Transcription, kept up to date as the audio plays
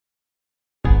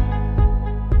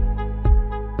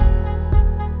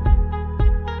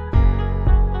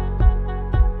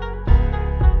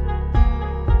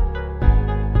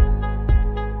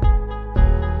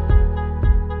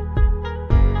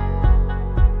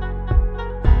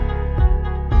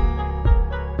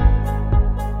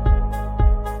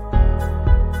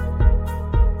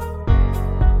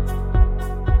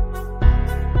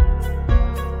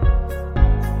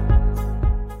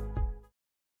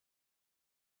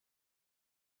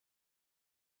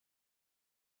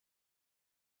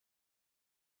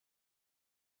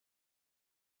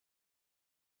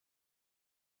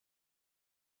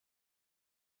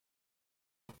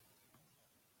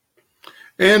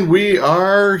And we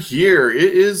are here.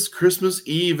 It is Christmas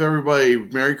Eve, everybody.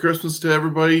 Merry Christmas to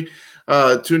everybody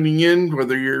tuning in,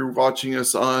 whether you're watching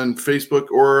us on Facebook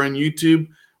or on YouTube.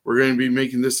 We're going to be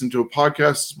making this into a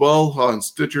podcast as well on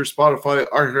Stitcher, Spotify,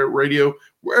 iHeartRadio,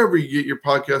 wherever you get your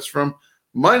podcasts from.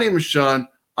 My name is Shawn.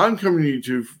 I'm coming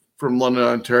to you from London,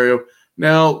 Ontario.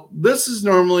 Now, this is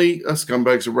normally a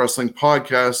Scumbags of Wrestling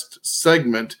podcast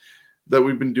segment that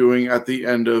we've been doing at the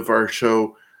end of our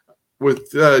show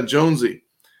with Jonesy.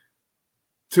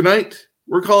 Tonight,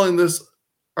 we're calling this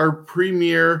our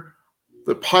premiere,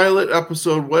 the pilot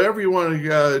episode, whatever you want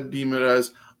to deem it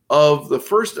as, of the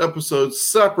first episode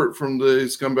separate from the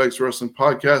Scumbags Wrestling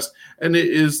podcast, and it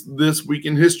is This Week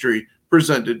in History,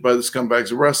 presented by the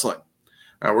Scumbags of Wrestling.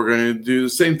 Now, we're going to do the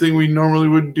same thing we normally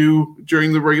would do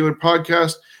during the regular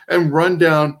podcast and run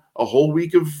down a whole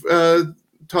week of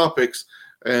topics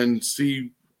and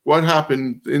see what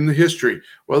happened in the history,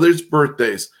 whether it's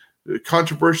birthdays,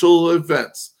 controversial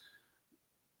events,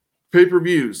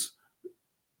 pay-per-views,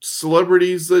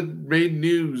 celebrities that made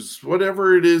news,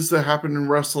 whatever it is that happened in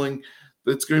wrestling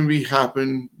that's going to be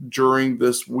happen during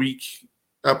this week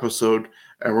episode.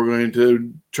 And we're going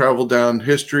to travel down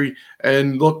history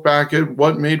and look back at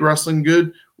what made wrestling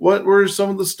good, what were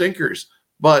some of the stinkers.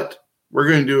 But we're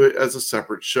going to do it as a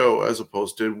separate show as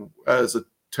opposed to as a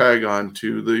tag on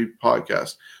to the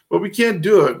podcast. But we can't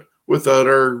do it without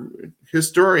our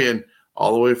historian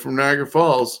all the way from Niagara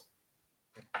Falls.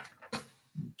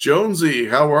 Jonesy,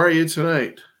 how are you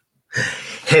tonight?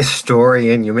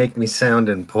 Historian, you make me sound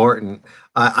important.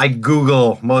 I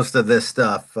Google most of this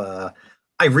stuff.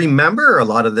 I remember a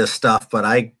lot of this stuff, but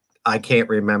I can't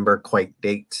remember quite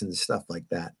dates and stuff like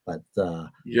that. But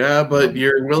yeah, but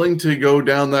you're willing to go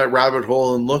down that rabbit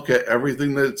hole and look at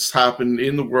everything that's happened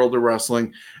in the world of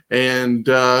wrestling and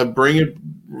bring it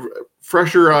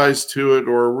fresher eyes to it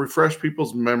or refresh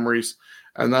people's memories.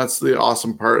 And that's the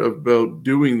awesome part about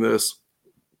doing this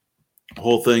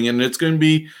whole thing. And it's going to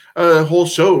be a whole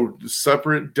show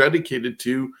separate, dedicated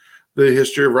to the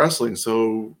history of wrestling.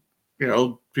 So, you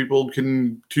know, people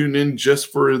can tune in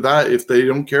just for that. If they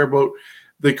don't care about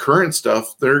the current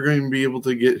stuff, they're going to be able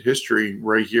to get history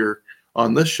right here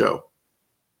on this show.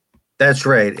 That's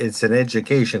right. It's an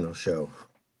educational show.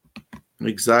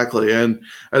 Exactly. And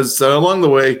as along the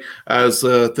way, as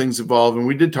things evolve, and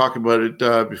we did talk about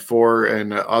it before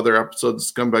and other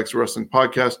episodes of Scumbags Wrestling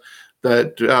Podcast,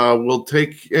 that will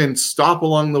take and stop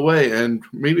along the way and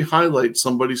maybe highlight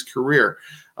somebody's career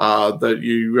that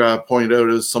you point out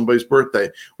as somebody's birthday.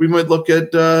 We might look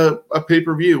at a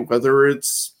pay-per-view, whether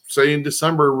it's, say, in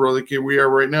December, like we are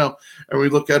right now, and we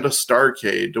look at a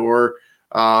Starrcade, or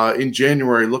in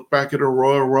January, look back at a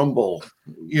Royal Rumble.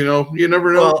 You know, you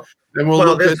never know.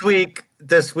 Well,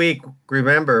 this week,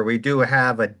 remember, we do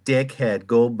have a dickhead,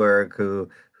 Goldberg, who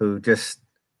just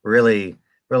really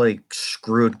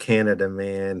screwed Canada,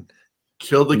 man.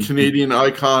 Killed the Canadian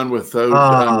icon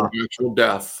without actual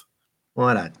death.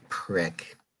 What a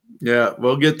prick. Yeah,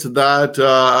 we'll get to that,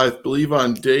 I believe,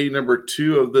 on day number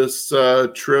 2 of this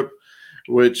trip,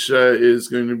 which is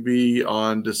going to be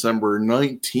on December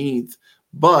 19th.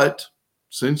 But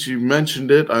since you mentioned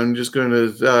it, I'm just going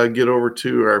to get over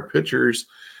to our pictures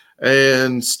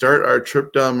and start our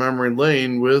trip down memory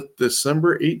lane with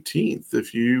December 18th,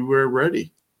 if you were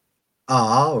ready.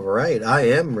 All right, I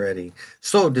am ready.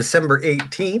 So December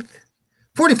 18th,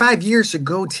 45 years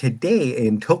ago today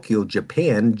in Tokyo,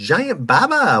 Japan, Giant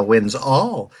Baba wins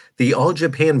the All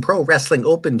Japan Pro Wrestling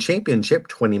Open Championship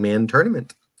 20-man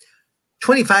tournament.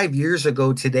 25 years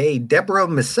ago today, Deborah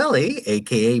Miceli,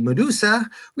 a.k.a. Medusa,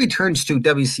 returns to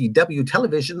WCW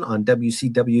television on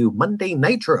WCW Monday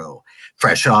Nitro.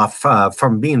 Fresh off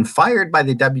from being fired by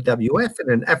the WWF in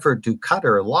an effort to cut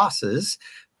her losses,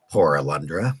 poor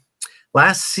Alundra.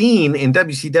 Last seen in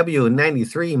WCW in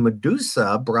 93,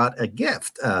 Medusa brought a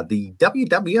gift, the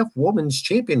WWF Women's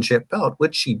Championship belt,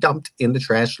 which she dumped in the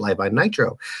trash live on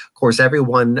Nitro. Of course,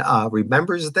 everyone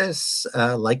remembers this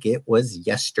like it was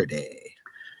yesterday.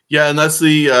 Yeah, and that's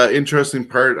the interesting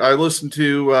part. I listened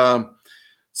to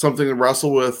Something to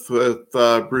Wrestle with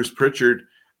Bruce Pritchard,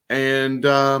 and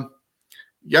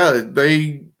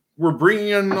they were bringing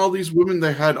in all these women.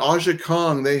 They had Aja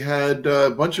Kong. They had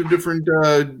a bunch of different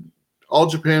All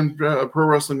Japan Pro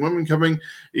Wrestling women coming,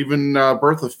 even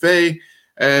Bertha Faye.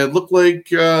 And it looked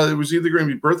like it was either going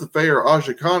to be Bertha Faye or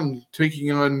Aja Khan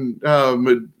taking on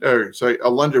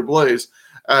Alundra Blaze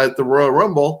at the Royal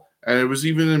Rumble. And it was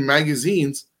even in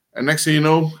magazines. And next thing you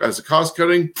know, as a cost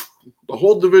cutting, the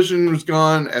whole division was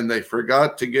gone, and they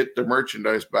forgot to get the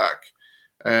merchandise back.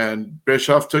 And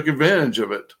Bischoff took advantage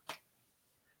of it.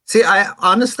 See, I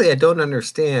honestly don't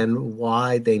understand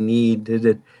why they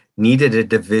needed needed a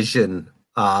division.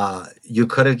 You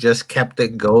could have just kept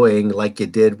it going like you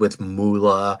did with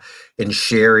Moolah and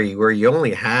Sherry, where you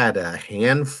only had a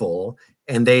handful,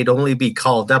 and they'd only be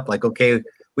called up like, okay,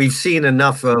 we've seen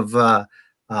enough of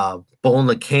Bull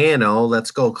Nakano.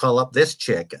 Let's go call up this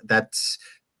chick. That's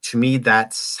to me,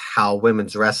 that's how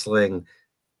women's wrestling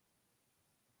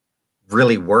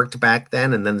really worked back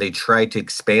then, and then they tried to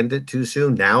expand it too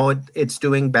soon. Now it's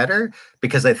doing better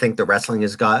because I think the wrestling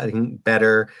has gotten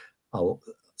better.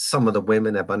 Some of the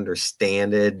women have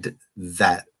understood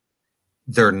that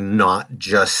they're not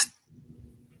just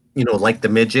like the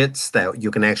midgets, that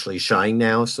you can actually shine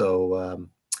now. So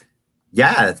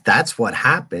yeah, that's what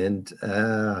happened.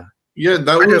 Yeah,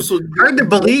 that was hard to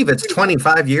believe it's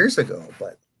 25 years ago,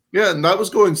 but yeah, and that was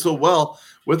going so well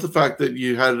with the fact that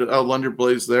you had Lunder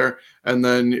Blaze there, and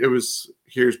then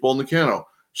here's Bull Nakano.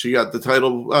 She got the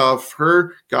title for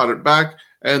her, got it back,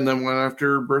 and then went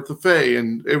after Bertha Faye,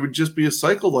 and it would just be a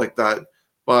cycle like that.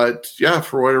 But yeah,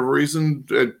 for whatever reason,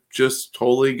 it just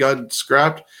totally got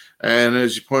scrapped. And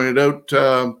as you pointed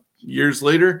out, years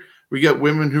later, we get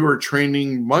women who are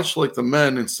training much like the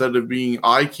men instead of being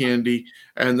eye candy,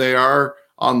 and they are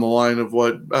on the line of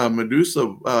what Medusa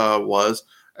was.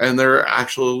 And they're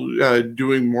actually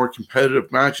doing more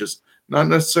competitive matches. Not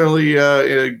necessarily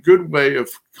a good way of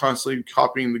constantly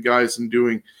copying the guys and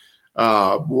doing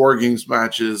War Games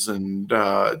matches and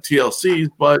TLCs,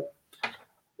 but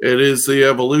it is the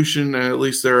evolution, and at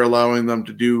least they're allowing them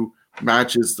to do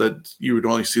matches that you would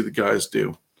only see the guys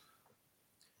do.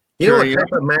 You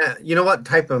know what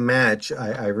type of match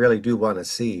I really do want to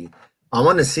see? I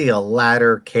want to see a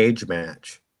ladder cage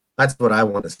match. That's what I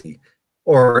want to see.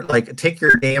 Or like take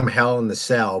your damn Hell in the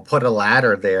Cell, put a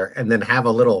ladder there, and then have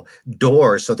a little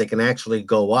door so they can actually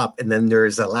go up, and then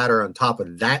there's a ladder on top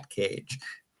of that cage.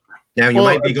 Now you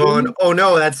might be going, oh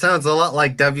no, that sounds a lot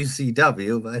like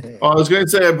WCW. But hey. I was going to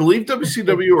say, I believe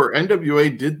WCW or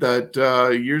NWA did that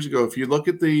years ago. If you look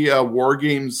at the War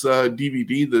Games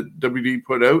DVD that WD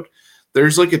put out,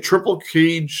 there's like a triple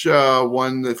cage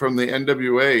one from the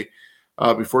NWA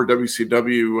before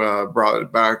WCW brought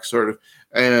it back, sort of.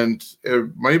 And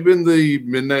it might have been the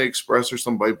Midnight Express or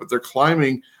somebody, but they're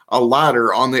climbing a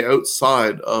ladder on the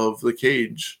outside of the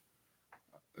cage.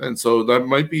 And so that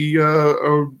might be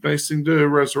a nice thing to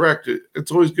resurrect.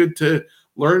 It's always good to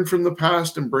learn from the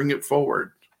past and bring it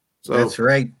forward. So that's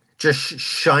right. Just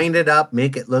shine it up,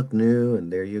 make it look new,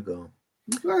 and there you go.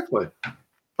 Exactly.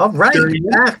 All right,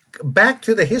 back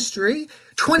to the history.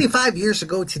 25 years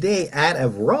ago today at a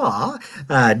Raw,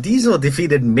 Diesel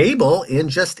defeated Mabel in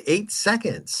just 8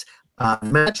 seconds.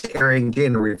 Match airing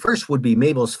January 1st would be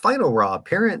Mabel's final Raw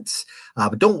appearance.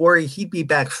 But don't worry, he'd be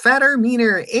back fatter,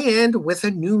 meaner, and with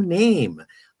a new name.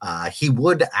 He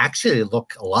would actually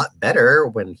look a lot better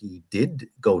when he did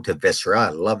go to Viscera. I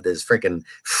loved his freaking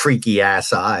freaky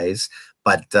ass eyes.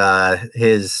 But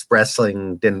his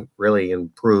wrestling didn't really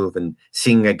improve, and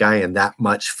seeing a guy in that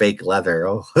much fake leather.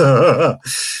 Yeah,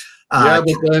 but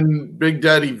then Big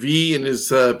Daddy V in his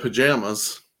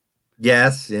pajamas.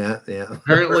 Yes, yeah.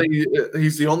 Apparently,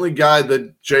 he's the only guy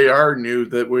that JR knew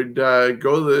that would go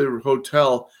to the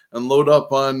hotel and load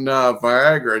up on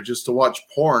Viagra just to watch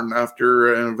porn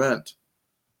after an event.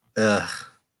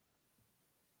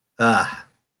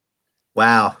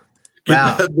 Wow.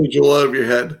 Get that visual out of your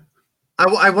head.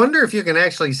 I wonder if you can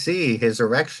actually see his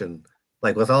erection,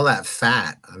 like with all that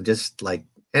fat. I'm just like,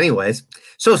 anyways.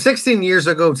 So 16 years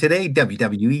ago today,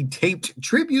 WWE taped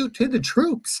tribute to the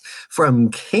troops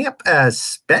from Camp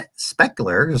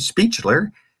Speechler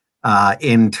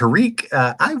in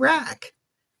Tariq, Iraq.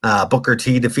 Booker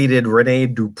T defeated Rene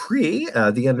Dupree.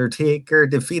 The Undertaker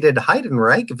defeated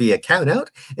Heidenreich via countout,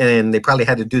 and they probably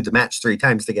had to do the match 3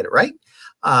 times to get it right.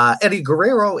 Eddie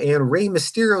Guerrero and Rey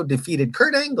Mysterio defeated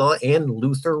Kurt Angle and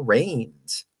Luther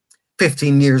Reigns.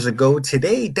 15 years ago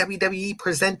today, WWE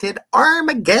presented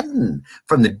Armageddon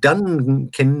from the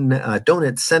Dunkin'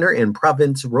 Donuts Center in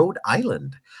Providence, Rhode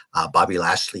Island. Bobby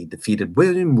Lashley defeated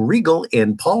William Regal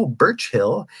and Paul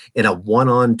Burchill in a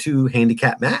 1-on-2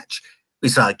 handicap match. We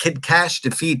saw Kid Cash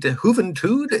defeat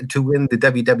Juventud to win the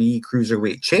WWE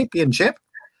Cruiserweight Championship.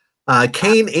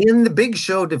 Kane and the Big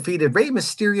Show defeated Rey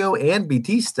Mysterio and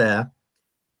Batista.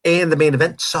 And the main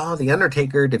event saw The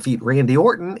Undertaker defeat Randy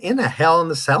Orton in a Hell in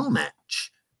the Cell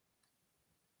match.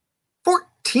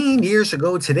 14 years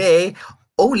ago today,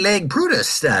 Oleg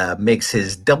Brutus makes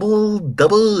his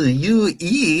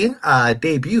WWE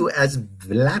debut as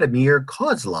Vladimir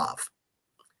Kozlov.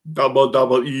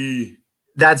 WWE.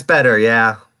 That's better,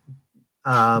 yeah.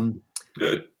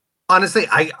 Honestly,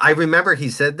 I remember he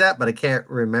said that, but I can't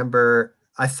remember.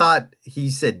 I thought he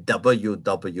said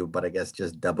WW, but I guess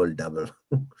just double.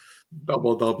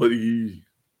 Double double E.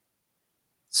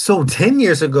 So 10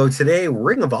 years ago today,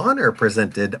 Ring of Honor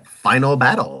presented Final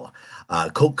Battle.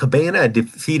 Colt Cabana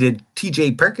defeated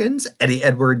TJ Perkins. Eddie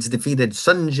Edwards defeated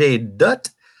Sanjay Dutt.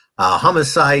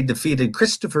 Homicide defeated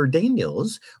Christopher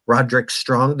Daniels. Roderick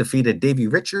Strong defeated Davey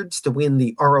Richards to win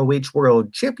the ROH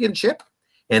World Championship.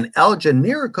 And El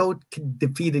Generico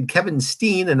defeated Kevin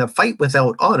Steen in a fight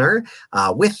without honor.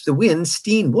 With the win,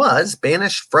 Steen was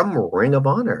banished from Ring of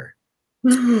Honor.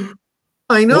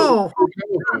 I know.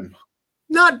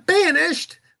 Not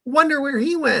banished. Wonder where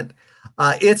he went.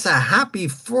 It's a happy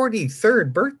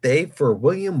 43rd birthday for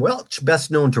William Welch, best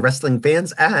known to wrestling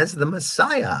fans as the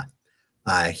Messiah.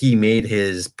 He made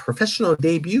his professional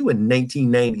debut in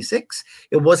 1996.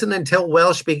 It wasn't until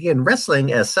Welch began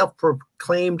wrestling as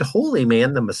self-proclaimed Holy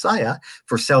Man, the Messiah,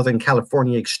 for Southern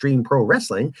California Extreme Pro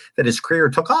Wrestling that his career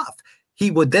took off. He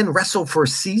would then wrestle for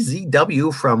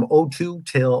CZW from 02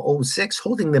 till 06,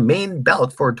 holding the main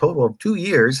belt for a total of 2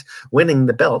 years, winning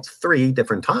the belt 3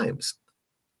 different times.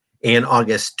 In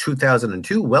August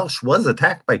 2002, Welch was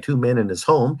attacked by 2 men in his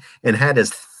home and had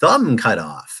his thumb cut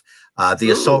off. The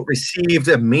assault received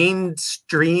a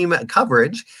mainstream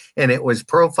coverage, and it was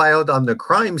profiled on the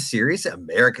crime series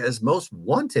America's Most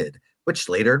Wanted, which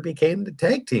later became the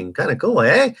tag team. Kind of cool,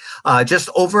 eh? Just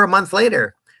over a month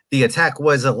later, the attack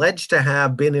was alleged to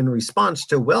have been in response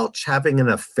to Welch having an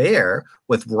affair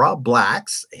with Rob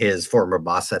Black's, his former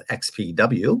boss at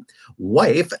XPW,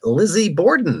 wife, Lizzie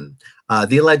Borden.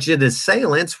 The alleged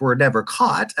assailants were never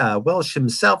caught. Welch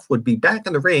himself would be back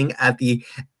in the ring at the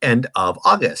end of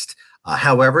August.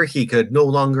 However, he could no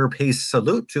longer pay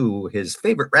salute to his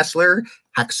favorite wrestler,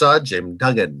 Hacksaw Jim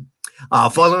Duggan.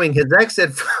 Following his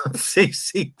exit from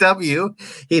CCW,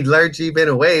 he'd largely been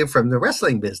away from the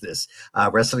wrestling business,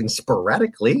 wrestling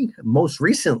sporadically, most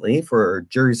recently for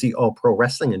Jersey All Pro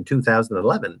Wrestling in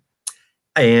 2011.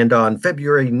 And on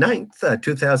February 9th,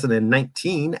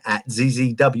 2019, at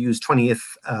ZZW's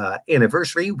 20th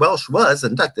anniversary, Welch was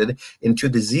inducted into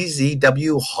the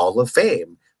ZZW Hall of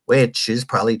Fame, which is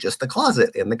probably just a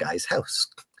closet in the guy's house.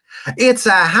 It's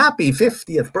a happy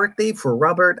 50th birthday for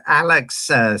Robert Alex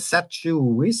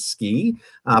Sachuwiski,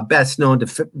 best known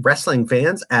to wrestling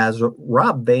fans as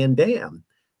Rob Van Dam.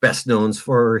 Best known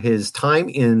for his time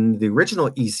in the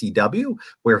original ECW,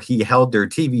 where he held their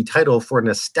TV title for an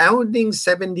astounding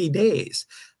 70 days.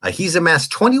 He's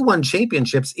amassed 21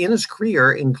 championships in his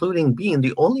career, including being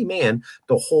the only man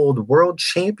to hold world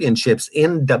championships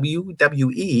in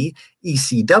WWE,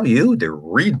 ECW, the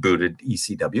rebooted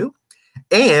ECW,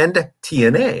 and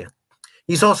TNA.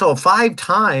 He's also a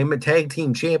 5-time tag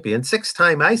team champion,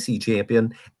 6-time IC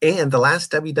champion, and the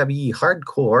last WWE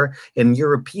Hardcore and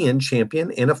European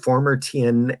champion, and a former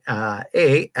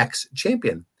TNA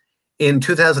ex-champion. In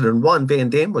 2001, Van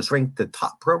Dam was ranked the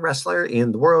top pro wrestler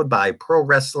in the world by Pro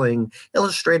Wrestling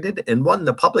Illustrated and won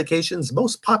the publication's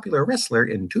most popular wrestler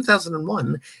in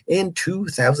 2001 and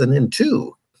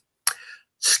 2002.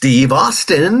 Steve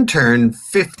Austin turned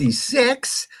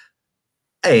 56.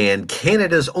 And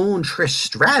Canada's own Trish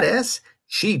Stratus,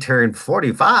 she turned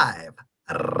 45.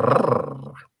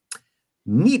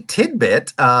 Neat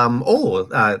tidbit.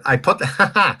 I put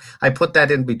I put that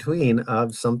in between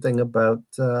of something about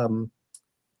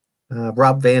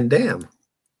Rob Van Dam.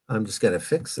 I'm just going to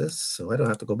fix this so I don't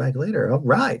have to go back later. All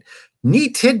right.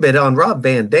 Neat tidbit on Rob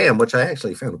Van Dam, which I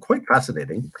actually found quite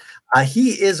fascinating.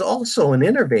 He is also an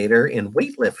innovator in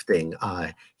weightlifting.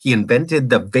 He invented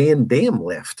the Van Dam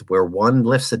lift, where one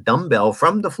lifts a dumbbell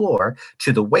from the floor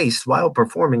to the waist while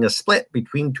performing a split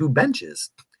between 2 benches.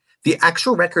 The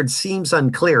actual record seems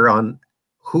unclear on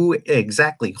who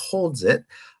exactly holds it.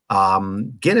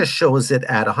 Guinness shows it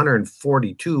at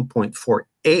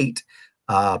 142.48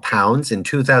 pounds in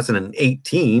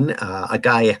 2018, a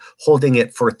guy holding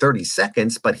it for 30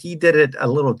 seconds, but he did it a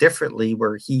little differently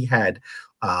where he had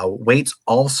weights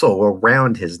also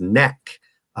around his neck.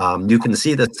 You can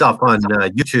see the stuff on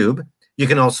YouTube. You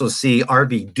can also see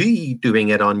RVD doing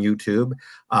it on YouTube,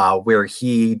 where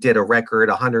he did a record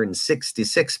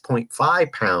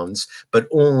 166.5 pounds, but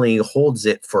only holds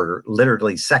it for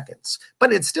literally seconds.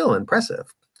 But it's still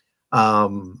impressive.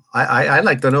 I'd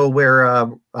like to know where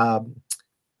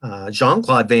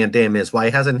Jean-Claude Van Damme is. Why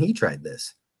hasn't he tried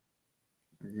this?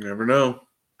 You never know.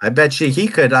 I bet you he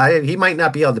could. He might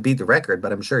not be able to beat the record,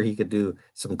 but I'm sure he could do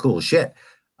some cool shit.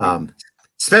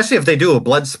 Especially if they do a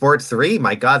Bloodsport 3.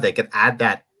 My God, they could add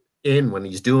that in when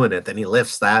he's doing it. Then he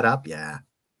lifts that up. Yeah.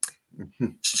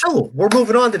 So we're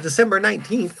moving on to December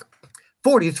 19th.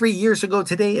 43 years ago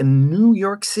today in New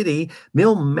York City,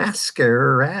 Mil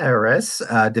Mascareras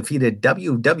defeated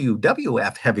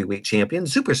WWF heavyweight champion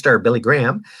Superstar Billy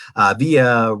Graham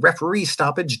via referee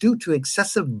stoppage due to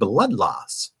excessive blood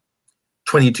loss.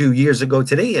 22 years ago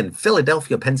today in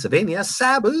Philadelphia, Pennsylvania,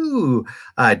 Sabu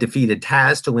defeated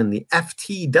Taz to win the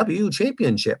FTW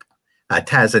championship.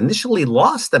 Taz initially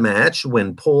lost the match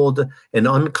when pulled an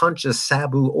unconscious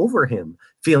Sabu over him,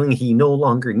 feeling he no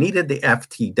longer needed the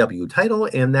FTW title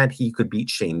and that he could beat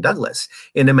Shane Douglas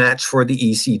in a match for the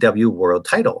ECW world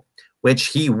title, which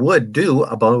he would do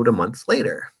about a month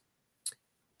later.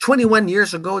 21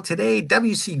 years ago today,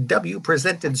 WCW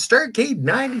presented Starrcade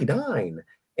 99,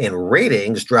 and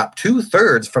ratings dropped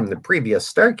 2/3 from the previous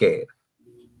Starrcade.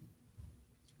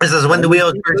 This is when the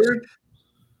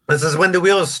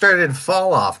wheels started to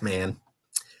fall off, man.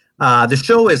 The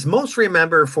show is most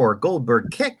remembered for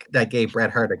Goldberg kick that gave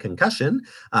Bret Hart a concussion.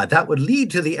 That would lead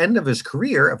to the end of his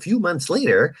career a few months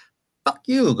later. Fuck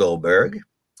you, Goldberg.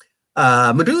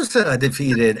 Medusa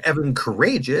defeated Evan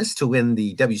Courageous to win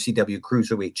the WCW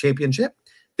Cruiserweight Championship.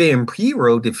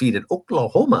 Vampiro defeated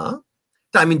Oklahoma.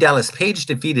 Diamond Dallas Page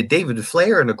defeated David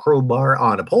Flair in a crowbar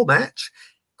on a pole match.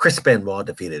 Chris Benoit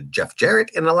defeated Jeff Jarrett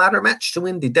in a ladder match to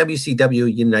win the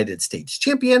WCW United States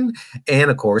Champion.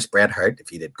 And, of course, Bret Hart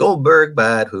defeated Goldberg,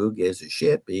 but who gives a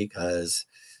shit because,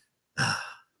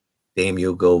 damn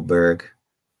you, Goldberg.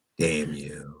 Damn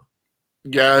you.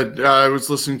 Yeah, I was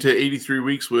listening to 83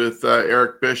 Weeks with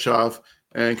Eric Bischoff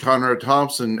and Conrad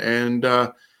Thompson, and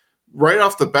right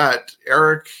off the bat,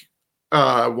 Eric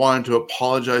wanted to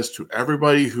apologize to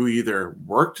everybody who either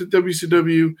worked at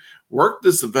WCW, worked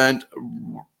this event,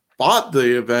 bought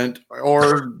the event,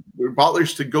 or bought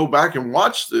to go back and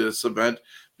watch this event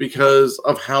because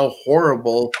of how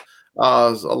horrible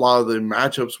a lot of the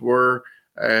matchups were.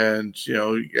 And,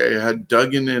 you had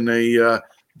Duggan in a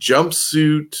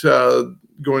jumpsuit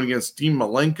going against Dean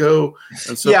Malenko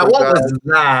and stuff like what that. was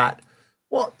that?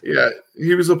 Well, yeah,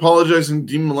 he was apologizing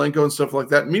to Dean Malenko and stuff like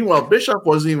that. Meanwhile, Bischoff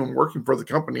wasn't even working for the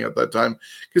company at that time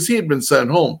because he had been sent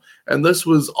home. And this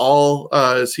was all,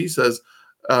 as he says,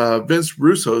 Vince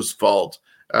Russo's fault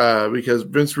because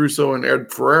Vince Russo and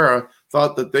Ed Ferreira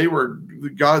thought that they were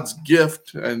God's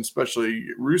gift, and especially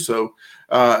Russo,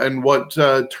 and what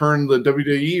turned the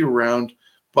WWE around.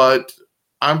 But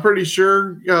I'm pretty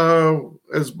sure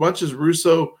as much as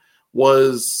Russo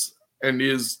was and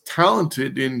is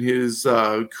talented in his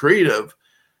creative,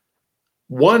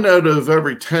 1 out of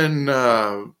every 10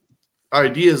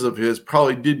 ideas of his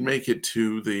probably did make it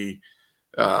to the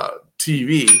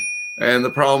TV. And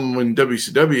the problem in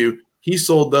WCW, he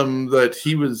sold them that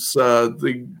he was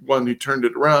the one who turned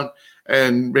it around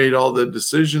and made all the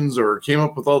decisions or came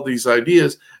up with all these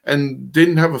ideas and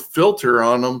didn't have a filter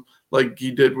on them like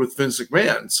he did with Vince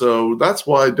McMahon. So that's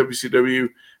why WCW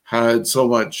had so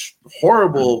much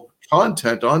horrible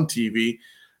content on TV,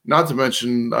 not to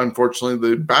mention, unfortunately,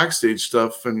 the backstage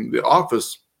stuff and the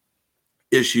office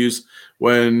issues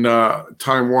when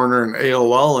Time Warner and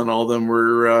AOL and all them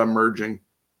were merging.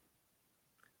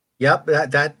 Yep,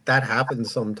 that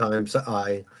happens sometimes.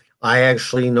 I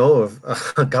actually know of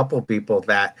a couple people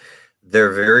that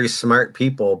they're very smart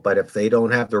people, but if they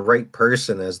don't have the right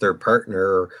person as their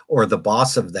partner or the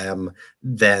boss of them,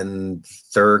 then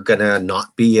they're gonna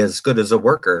not be as good as a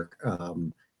worker.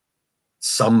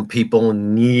 Some people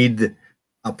need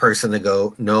a person to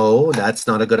go, no, that's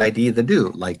not a good idea to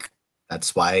do. Like,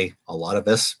 that's why a lot of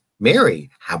us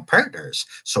have partners.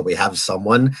 So we have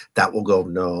someone that will go,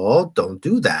 no, don't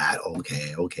do that.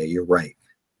 Okay, you're right.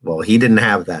 Well, he didn't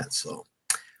have that, so.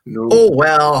 No. Oh,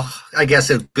 well, I guess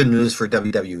it's good news for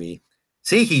WWE.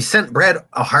 See, he sent Bret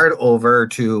Hart over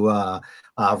to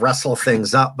wrestle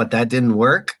things up, but that didn't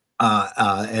work.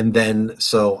 And then,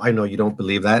 so I know you don't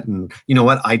believe that. And you know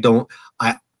what? I don't.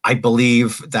 I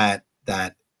believe that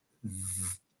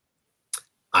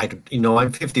I'm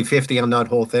 50-50 on that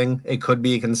whole thing. It could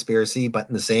be a conspiracy, but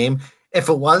in the same, if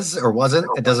it was or wasn't,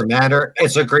 it doesn't matter.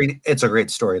 It's a great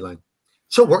storyline.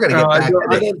 So we're going to get back. I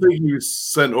don't think he was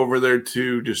sent over there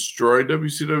to destroy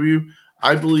WCW.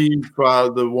 I believe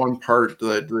the one part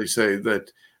that they say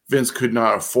that Vince could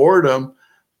not afford him,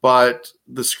 but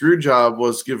the screw job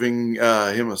was giving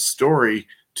him a story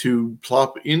to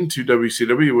plop into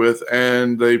WCW with,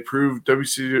 and they proved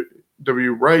WCW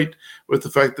right with the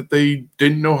fact that they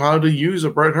didn't know how to use a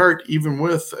Bret Hart, even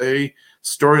with a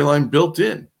storyline built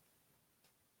in.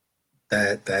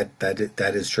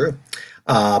 That is true.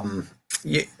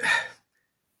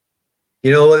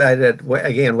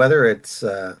 Again, whether it's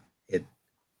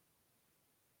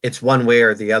it's one way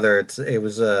or the other. It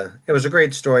was a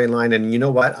great storyline, and you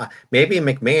know what? Maybe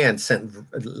McMahon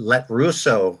let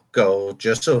Russo go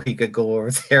just so he could go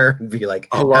over there and be like,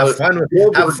 Oh, have Goldberg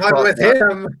fun thought with that.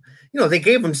 him. They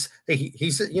gave him.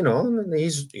 He's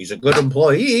a good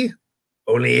employee.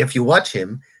 Only if you watch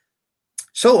him.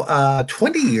 So,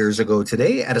 20 years ago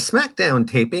today, at a SmackDown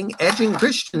taping, Edge and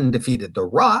Christian defeated The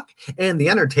Rock and The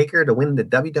Undertaker to win the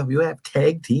WWF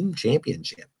Tag Team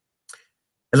Championship.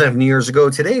 11 years ago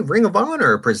today, Ring of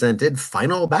Honor presented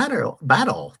Final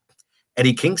Battle.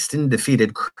 Eddie Kingston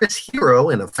defeated Chris Hero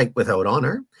in a fight without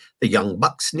honor. The Young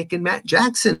Bucks, Nick and Matt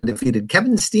Jackson, defeated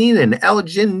Kevin Steen and El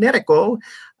Genetico.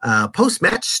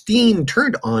 Post-match, Steen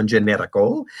turned on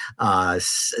Genetico,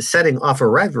 setting off a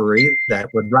rivalry that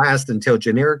would last until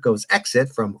Generico's exit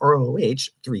from ROH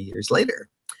 3 years later.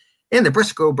 And the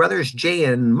Briscoe brothers, Jay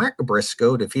and Mark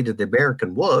Briscoe, defeated the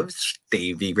American Wolves,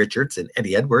 Davey Richards and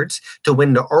Eddie Edwards, to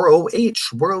win the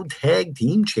ROH World Tag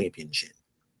Team Championship.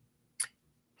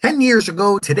 10 years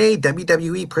ago today,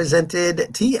 WWE presented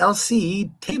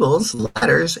TLC Tables,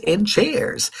 Ladders, and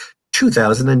Chairs,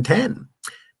 2010.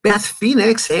 Beth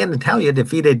Phoenix and Natalya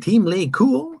defeated Team Lee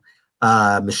Cool,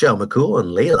 Michelle McCool and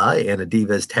Layla in a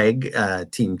Divas Tag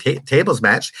Team Tables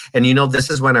match. And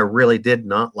this is when I really did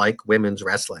not like women's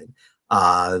wrestling.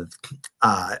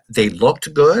 They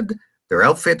looked good. Their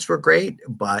outfits were great,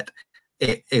 but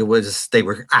they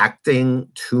were acting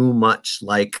too much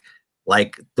like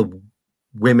the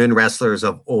women wrestlers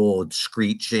of old,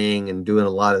 screeching and doing a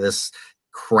lot of this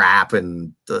crap,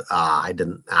 and I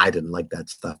didn't like that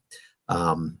stuff.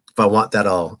 If I want that,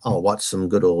 I'll watch some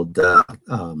good old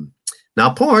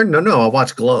not porn. No, I'll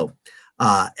watch Glow.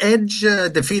 Edge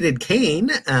defeated Kane,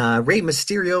 Rey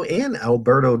Mysterio, and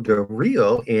Alberto Del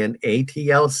Rio in a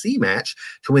TLC match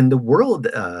to win the world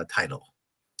title.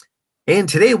 And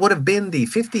today would have been the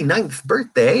 59th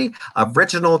birthday of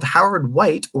Reginald Howard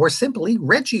White, or simply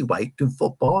Reggie White to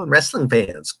football and wrestling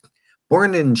fans.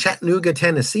 Born in Chattanooga,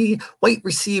 Tennessee, White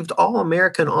received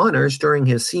All-American honors during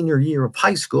his senior year of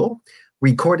high school,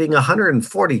 recording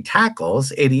 140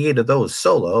 tackles, 88 of those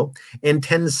solo, and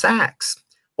 10 sacks.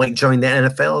 White joined the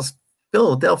NFL's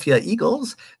Philadelphia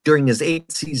Eagles. During his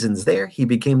 8 seasons there, he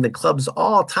became the club's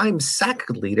all-time sack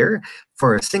leader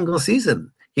for a single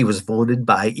season. He was voted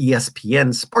by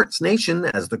ESPN Sports Nation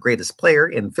as the greatest player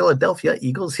in Philadelphia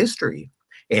Eagles history.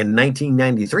 In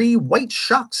 1993, White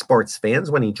shocked sports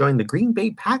fans when he joined the Green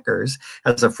Bay Packers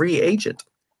as a free agent.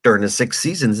 During his 6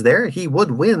 seasons there, he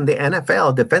would win the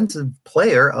NFL Defensive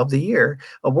Player of the Year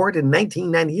award in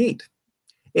 1998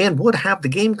 and would have the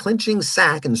game-clinching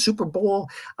sack in Super Bowl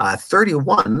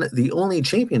 31, the only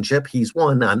championship he's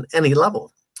won on any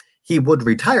level. He would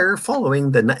retire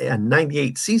following the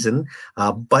 98 season,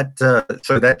 but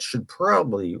so that should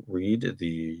probably read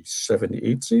the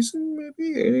 78 season,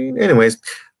 maybe 80. Anyways,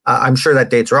 I'm sure that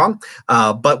date's wrong,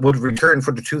 but would return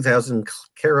for the 2000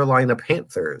 Carolina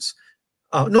Panthers.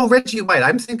 No, Reggie White.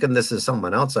 I'm thinking this is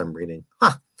someone else I'm reading.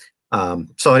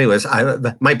 So anyways,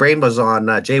 my brain was on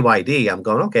JYD. I'm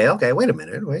going, okay, wait a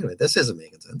minute. This isn't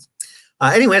making sense.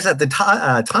 Anyways, at the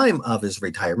time of his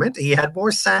retirement, he had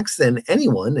more sacks than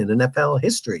anyone in NFL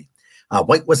history.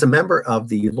 White was a member of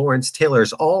the Lawrence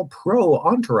Taylor's All-Pro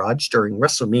entourage during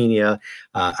WrestleMania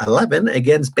 11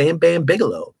 against Bam Bam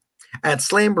Bigelow. At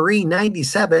Slamboree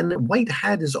 97, White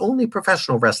had his only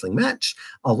professional wrestling match,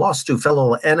 a loss to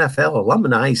fellow NFL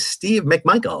alumni Steve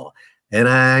McMichael, and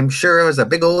I'm sure it was a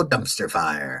big old dumpster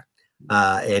fire.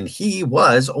 And he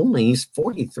was only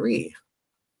 43.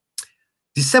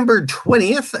 December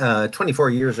 20th, 24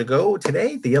 years ago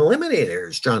today, the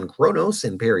Eliminators, John Kronos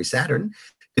and Perry Saturn,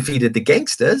 defeated the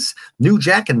Gangstas, New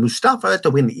Jack and Mustafa, to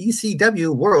win the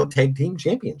ECW World Tag Team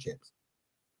Championships.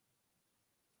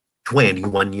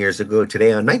 21 years ago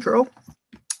today on Nitro,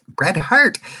 Bret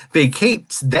Hart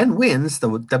vacates, then wins the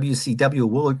WCW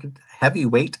World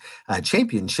Heavyweight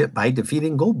Championship by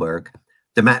defeating Goldberg.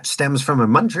 The match stems from a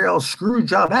Montreal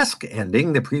Screwjob-esque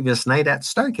ending the previous night at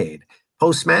Starrcade.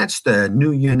 Post-match, the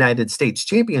new United States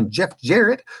champion Jeff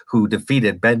Jarrett, who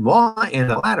defeated Benoit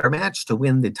in a ladder match to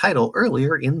win the title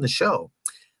earlier in the show,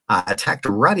 attacked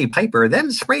Roddy Piper,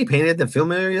 then spray-painted the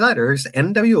familiar letters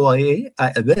NWO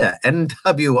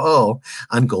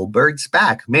on Goldberg's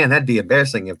back. Man, that'd be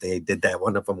embarrassing if they did that.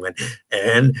 One of them went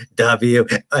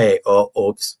NWO.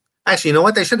 Oops. Actually, you know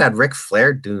what? They should have Ric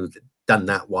Flair done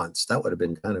that once. That would have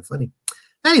been kind of funny.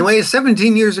 Anyway,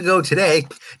 17 years ago today,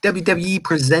 WWE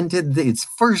presented its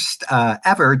first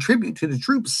ever Tribute to the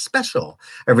Troops special,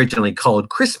 originally called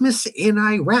Christmas in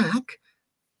Iraq.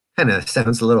 Kind of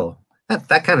sounds a little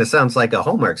That kind of sounds like a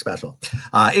Hallmark special.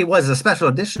 It was a special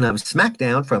edition of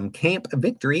SmackDown from Camp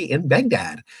Victory in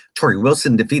Baghdad. Tori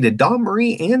Wilson defeated Dawn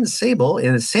Marie and Sable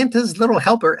in Santa's Little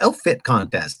Helper outfit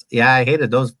contest. Yeah, I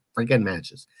hated those freaking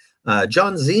matches.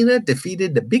 John Cena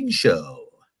defeated the Big Show,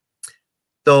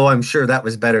 though I'm sure that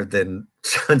was better than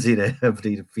John Cena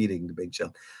defeating the Big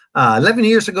Show. 11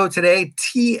 years ago today,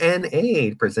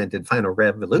 TNA presented Final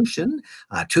Revolution.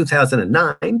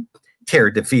 2009,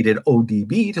 Terror defeated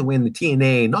ODB to win the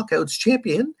TNA Knockouts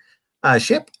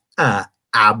Championship.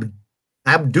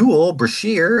 Abdul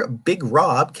Bashir, Big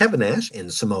Rob, Kevin Nash,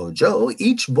 and Samoa Joe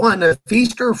each won a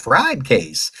feast or fried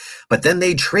case, but then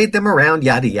they trade them around,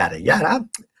 yada, yada, yada.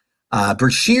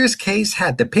 Bashir's case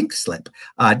had the pink slip.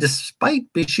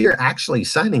 Despite Bashir actually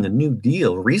signing a new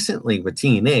deal recently with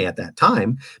TNA at that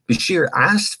time, Bashir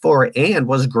asked for and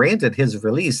was granted his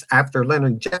release after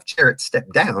learning Jeff Jarrett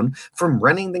stepped down from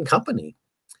running the company.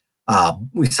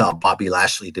 We saw Bobby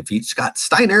Lashley defeat Scott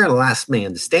Steiner in a last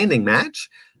man standing match.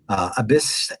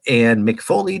 Abyss and Mick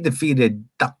Foley defeated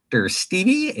Dr.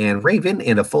 Stevie and Raven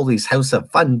in a Foley's House of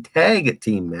Fun tag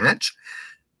team match.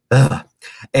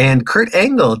 And Kurt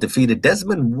Angle defeated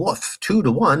Desmond Wolfe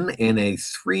 2-1 in a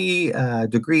 3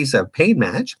 degrees of pain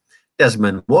match.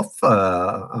 Desmond Wolfe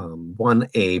won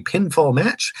a pinfall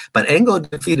match, but Angle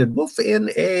defeated Wolfe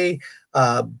in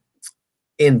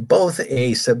both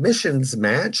a submissions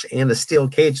match and a steel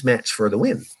cage match for the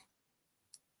win.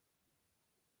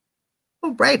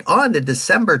 All right, on to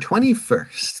December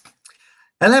 21st.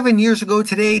 11 years ago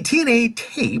today, TNA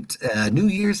taped New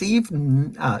Year's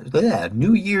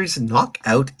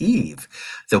Knockout Eve.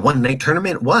 The one-night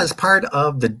tournament was part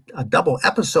of a double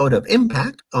episode of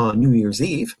Impact on New Year's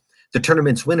Eve. The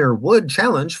tournament's winner would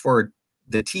challenge for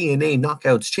the TNA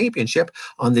Knockouts Championship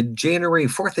on the January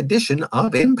 4th edition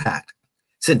of Impact.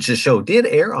 Since the show did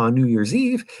air on New Year's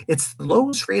Eve, it's the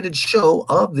lowest rated show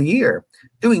of the year,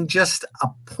 doing just a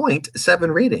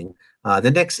 0.7 rating.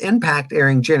 The next Impact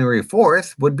airing January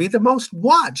 4th would be the most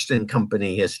watched in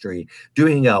company history,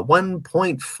 doing a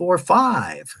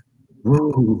 1.45.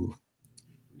 Ooh.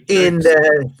 And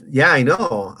yeah, I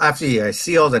know. After I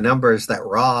see all the numbers that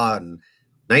Raw and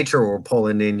Nitro were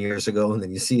pulling in years ago, and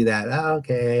then you see that,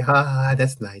 okay,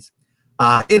 that's nice.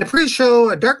 In a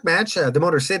pre-show dark match, the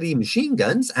Motor City Machine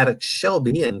Guns, Alex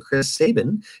Shelby and Chris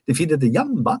Sabin defeated the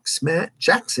Young Bucks, Matt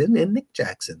Jackson and Nick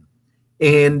Jackson.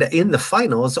 And in the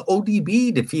finals,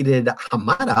 ODB defeated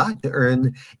Hamada to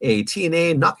earn a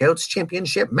TNA Knockouts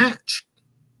Championship match.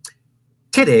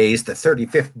 Today's the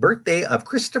 35th birthday of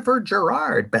Christopher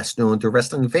Gerard, best known to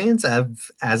wrestling fans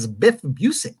as Biff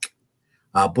Busick.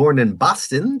 Born in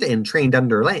Boston and trained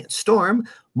under Lance Storm,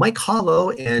 Mike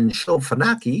Hollow, and Sho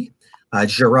Funaki,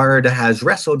 Gerard has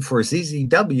wrestled for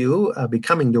ZZW,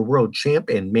 becoming the world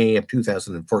champ in May of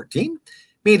 2014.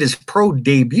 Made his pro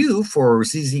debut for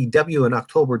ZZW in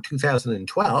October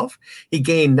 2012. He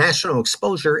gained national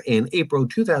exposure in April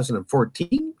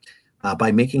 2014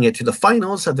 by making it to the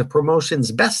finals of the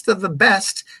promotion's Best of the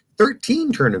Best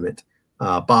 13 tournament.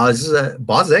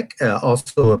 Bozic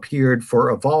also appeared for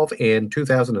Evolve in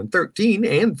 2013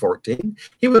 and 14.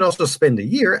 He would also spend a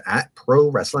year at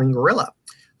Pro Wrestling Guerrilla.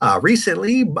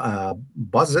 Recently,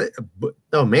 Bosick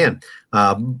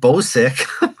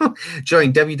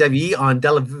joined WWE on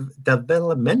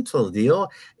developmental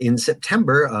deal in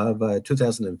September of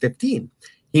 2015.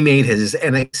 He made his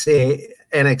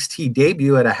NXT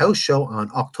debut at a house show on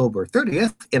October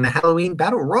 30th in a Halloween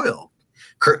Battle Royal.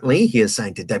 Currently, he is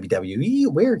signed to WWE,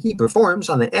 where he performs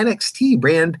on the NXT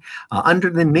brand under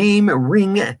the name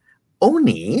Ring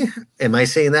Oni. Am I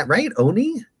saying that right?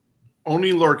 Oni?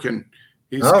 Oni Lorcan.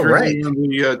 He's currently on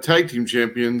the tag team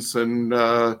champions and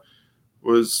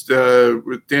was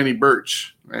with Danny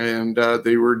Burch. And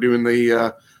they were doing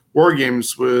the War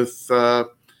Games with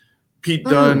Pete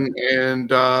Dunne and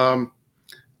Pat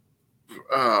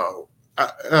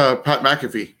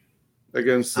McAfee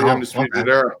against the Undisputed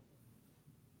Era.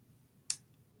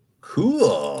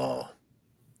 Cool.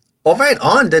 All right,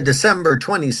 on to December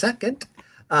 22nd.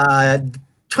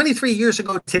 23 years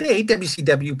ago today,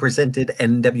 WCW presented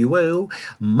NWO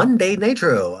Monday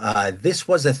Nitro. This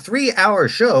was a 3-hour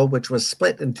show, which was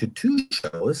split into 2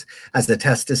 shows as a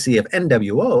test to see if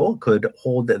NWO could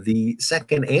hold the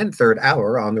second and third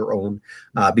hour on their own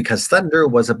because Thunder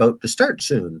was about to start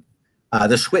soon.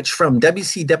 The switch from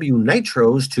WCW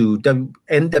Nitros to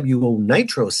NWO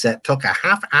Nitro set took a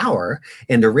half hour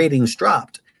and the ratings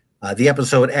dropped. The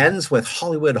episode ends with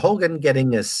Hollywood Hogan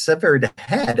getting a severed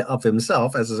head of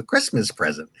himself as a Christmas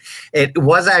present. It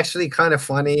was actually kind of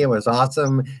funny. It was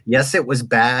awesome. Yes, it was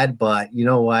bad, but you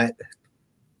know what?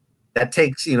 that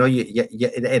takes,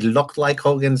 it looked like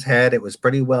Hogan's head. It was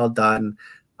pretty well done.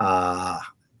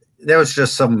 There was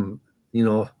just some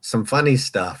funny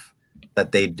stuff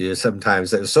that they do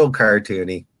sometimes. It was so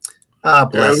cartoony. Yeah,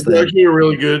 it Bless was them. actually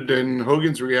really good, and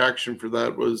Hogan's reaction for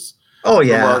that was Oh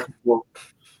yeah. remarkable.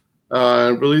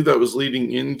 I believe that was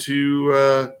leading into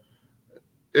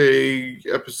a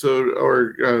episode,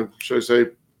 or should I say,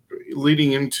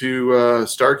 leading into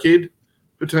Starcade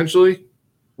potentially.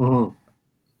 Mm-hmm.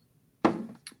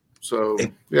 So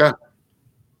yeah.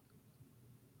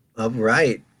 All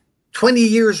right. 20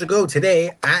 years ago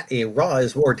today, at a Raw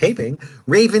is War taping,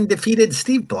 Raven defeated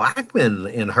Steve Blackman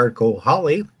and Hardcore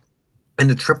Holly in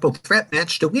a triple threat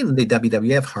match to win the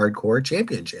WWF Hardcore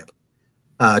Championship.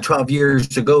 12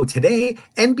 years ago today,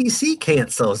 NBC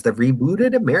cancels the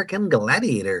rebooted American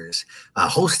Gladiators,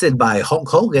 hosted by Hulk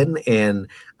Hogan and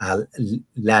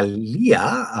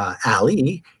Lalia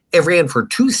Ali. It ran for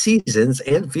 2 seasons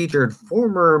and featured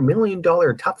former $1 Million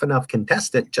Tough Enough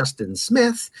contestant Justin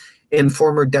Smith and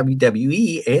former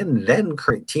WWE and then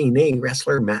current TNA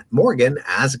wrestler Matt Morgan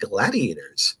as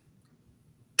gladiators.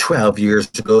 12 years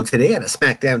ago today, at a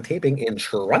SmackDown taping in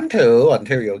Toronto,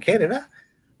 Ontario, Canada,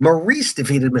 Maurice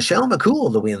defeated Michelle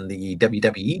McCool to win the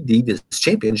WWE Divas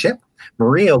Championship.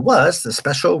 Maria was the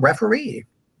special referee.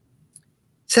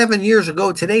 7 years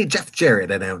ago today, Jeff Jarrett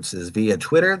announces via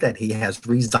Twitter that he has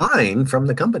resigned from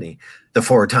the company. The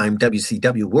 4-time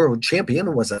WCW World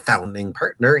Champion was a founding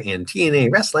partner in TNA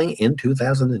Wrestling in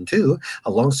 2002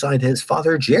 alongside his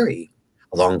father, Jerry.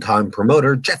 A longtime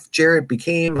promoter, Jeff Jarrett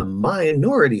became a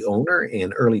minority owner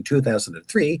in early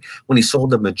 2003 when he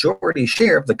sold a majority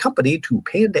share of the company to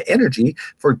Panda Energy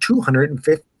for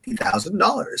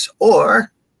 $250,000,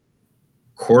 or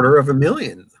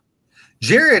 $250,000.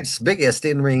 Jarrett's biggest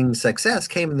in-ring success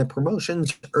came in the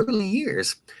promotion's early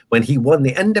years when he won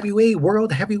the NWA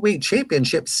World Heavyweight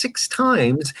Championship 6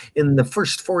 times in the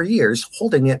first 4 years,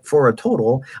 holding it for a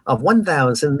total of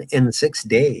 1,006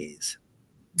 days.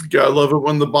 Gotta love it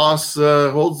when the boss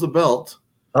holds the belt.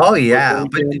 Oh, yeah.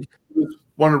 But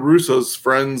one of Russo's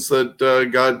friends that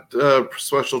got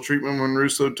special treatment when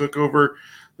Russo took over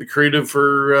the creative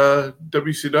for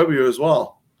WCW as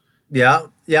well. Yeah.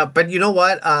 But you know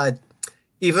what?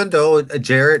 Even though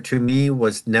Jarrett, to me,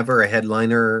 was never a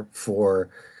headliner for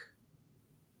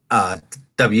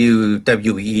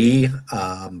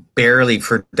WWE, barely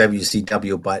for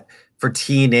WCW, but for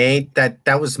TNA,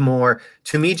 that was more,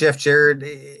 to me, Jeff Jarrett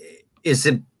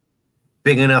isn't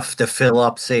big enough to fill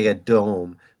up, say, a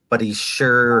dome, but he's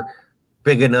sure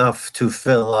big enough to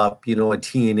fill up, a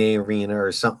TNA arena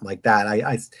or something like that.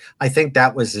 I think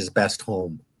that was his best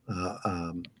home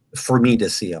for me to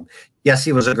see him. Yes,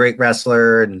 he was a great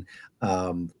wrestler, and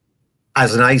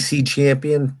as an IC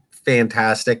champion,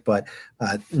 fantastic, but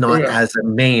not as a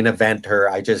main eventer.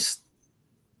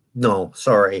 No,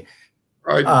 sorry.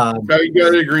 I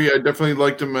gotta agree. I definitely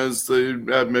liked him as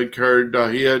the mid card.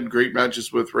 He had great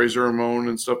matches with Razor Ramon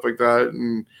and stuff like that,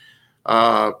 and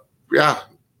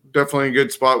definitely a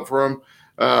good spot for him.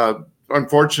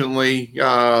 Unfortunately,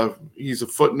 he's a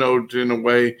footnote in a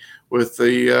way with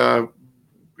the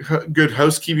good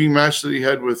housekeeping match that he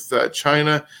had with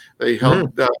China. They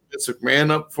held Vince McMahon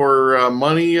up for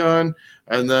money on,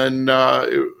 and then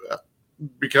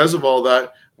because of all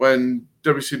that, when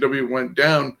WCW went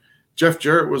down, Jeff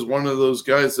Jarrett was one of those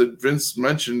guys that Vince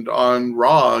mentioned on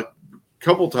Raw a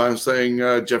couple times, saying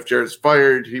Jeff Jarrett's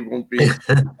fired. He won't be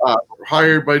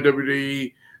hired by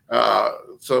WWE.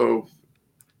 So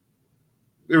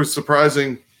it was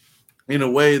surprising in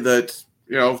a way that,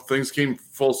 things came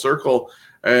full circle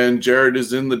and Jarrett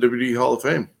is in the WWE Hall of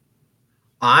Fame.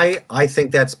 I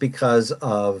think that's because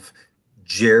of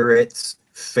Jarrett's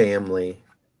family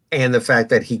and the fact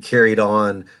that he carried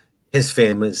on his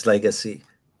family's legacy.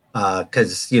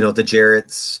 Because, the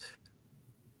Jarretts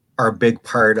are a big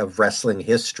part of wrestling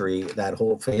history, that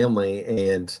whole family.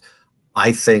 And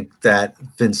I think that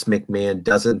Vince McMahon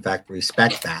does, in fact,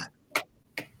 respect that.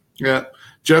 Yeah.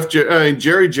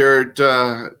 Jerry Jarrett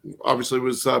obviously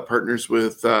was partners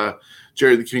with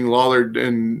Jerry the King Lawler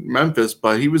in Memphis,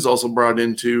 but he was also brought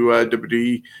into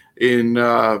WWE in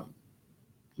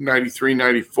 93,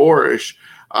 94-ish,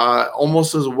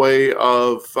 almost as a way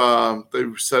of, they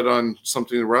said on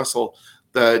Something to Wrestle,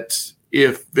 that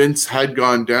if Vince had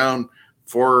gone down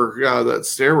for that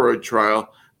steroid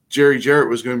trial, Jerry Jarrett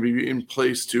was going to be in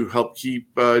place to help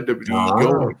keep WWE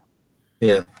going.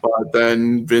 Yeah. But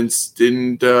then Vince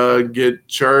didn't get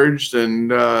charged and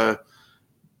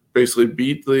basically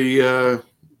beat the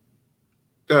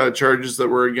charges that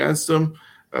were against him.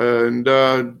 And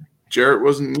Jarrett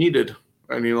wasn't needed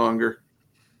any longer.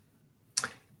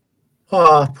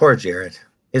 Oh, poor Jarrett.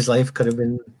 His life could have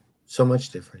been so much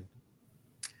different.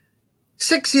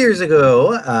 6 years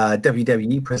ago,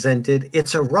 WWE presented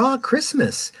It's a Raw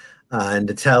Christmas.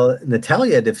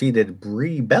 Natalia defeated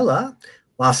Brie Bella.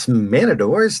 Los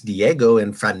Matadors, Diego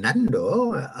and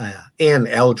Fernando, and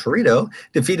El Torito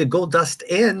defeated Goldust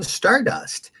and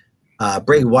Stardust.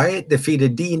 Bray Wyatt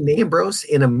defeated Dean Ambrose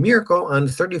in a Miracle on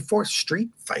 34th Street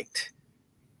fight.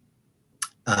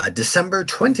 December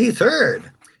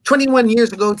 23rd. 21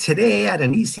 years ago today at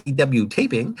an ECW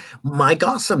taping, Mike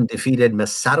Awesome defeated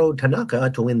Masato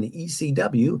Tanaka to win the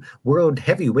ECW World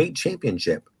Heavyweight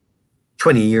Championship.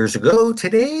 20 years ago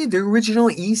today, the original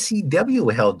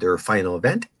ECW held their final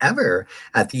event ever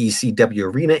at the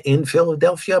ECW Arena in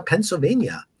Philadelphia,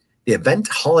 Pennsylvania. The event,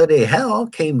 Holiday Hell,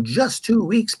 came just 2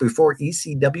 weeks before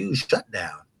ECW shut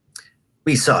down.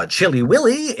 We saw Chili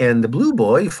Willy and the Blue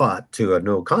Boy fought to a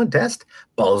no contest.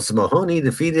 Balls Mahoney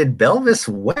defeated Belvis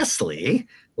Wesley.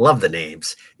 Love the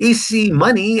names. EC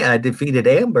Money defeated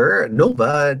Amber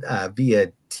Nova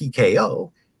via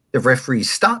TKO. The referee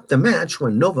stopped the match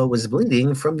when Nova was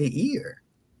bleeding from the ear.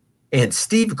 And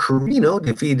Steve Corino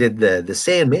defeated the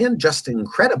Sandman, Just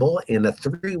Incredible, in a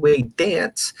three-way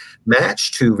dance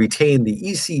match to retain the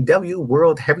ECW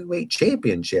World Heavyweight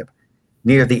Championship.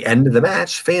 Near the end of the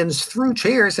match, fans threw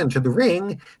chairs into the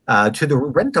ring to the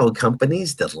rental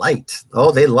company's delight.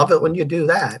 Oh, they love it when you do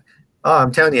that. Oh,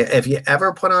 I'm telling you, if you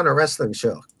ever put on a wrestling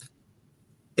show,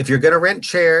 if you're going to rent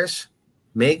chairs,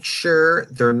 make sure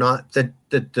they're not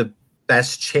the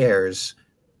best chairs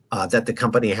that the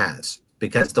company has,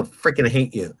 because they'll freaking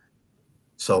hate you.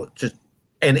 So just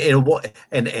and you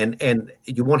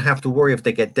won't have to worry if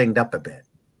they get dinged up a bit.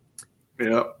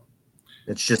 Yeah.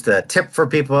 It's just a tip for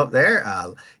people out there,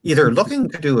 either looking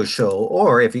to do a show,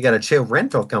 or if you got a chair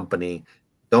rental company,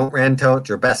 don't rent out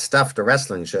your best stuff to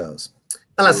wrestling shows,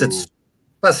 unless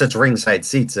it's ringside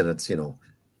seats and it's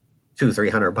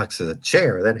 $200-300 a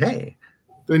chair. Then hey,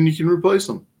 then you can replace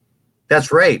them.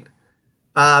 That's right.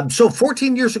 So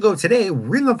 14 years ago today,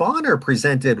 Ring of Honor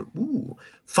presented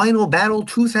Final Battle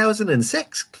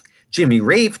 2006. Jimmy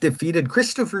Rave defeated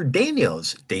Christopher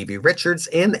Daniels, Davey Richards,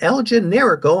 and El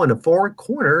Generico in a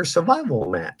four-corner survival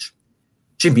match.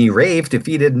 Jimmy Rave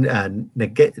defeated Nigel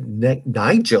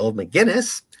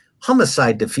McGuinness.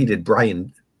 Homicide defeated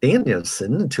Brian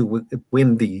Danielson to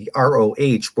win the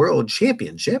ROH World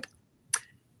Championship.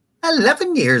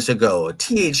 11 years ago,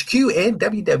 THQ and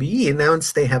WWE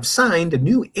announced they have signed a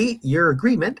new 8-year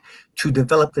agreement to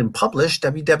develop and publish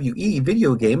WWE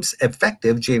video games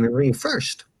effective January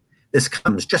 1st. This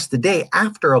comes just the day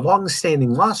after a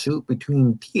long-standing lawsuit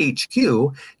between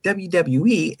THQ,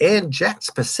 WWE, and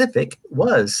Jakks Pacific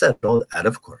was settled out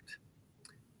of court.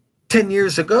 10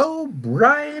 years ago,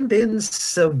 Brian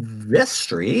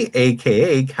Silvestri,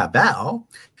 a.k.a. Cabal,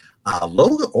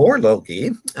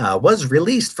 Loki, was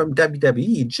released from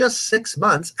WWE just 6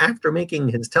 months after making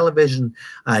his television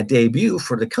debut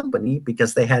for the company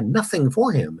because they had nothing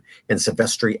for him. And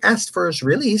Silvestri asked for his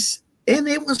release, and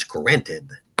it was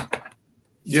granted.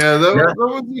 Yeah, that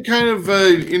was a kind of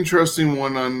interesting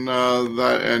one on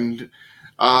that end.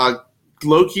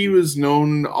 Loki was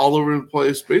known all over the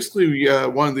place. Basically,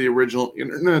 one of the original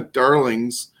internet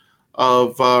darlings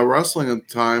of wrestling at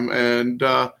the time. And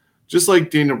just like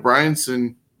Dana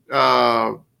Bryanson,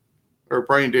 or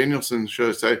Brian Danielson, should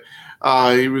I say,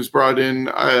 he was brought in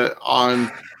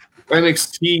on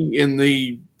NXT in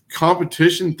the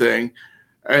competition thing.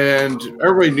 And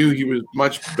everybody knew he was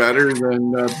much better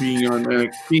than being on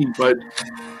NXT, but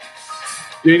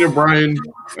Dana Bryan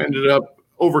ended up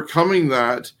overcoming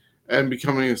that and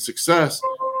becoming a success.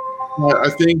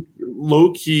 I think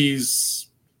Loki's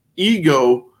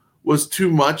ego was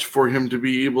too much for him to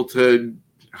be able to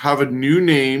have a new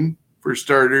name, for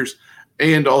starters,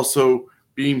 and also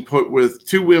being put with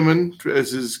two women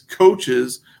as his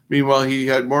coaches. Meanwhile, he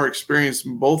had more experience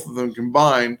than both of them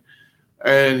combined.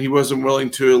 And he wasn't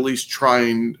willing to at least try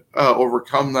and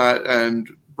overcome that and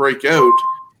break out.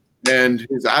 And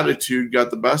his attitude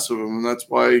got the best of him. And that's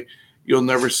why you'll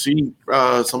never see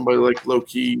somebody like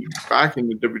Loki back in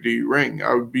the WWE ring.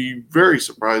 I would be very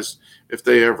surprised if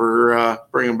they ever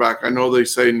bring him back. I know they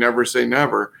say never,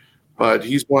 but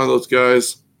he's one of those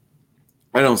guys.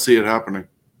 I don't see it happening.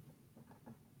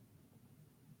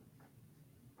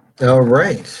 All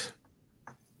right.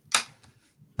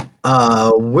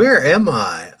 Where am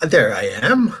I? There I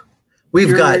am.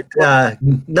 We've got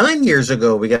 9 years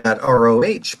ago, we got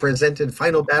ROH presented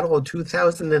Final Battle of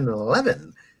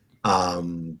 2011.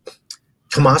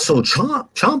 Tommaso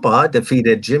Ciampa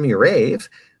defeated Jimmy Rave.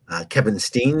 Kevin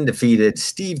Steen defeated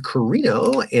Steve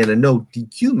Corino in a no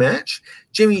DQ match.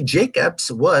 Jimmy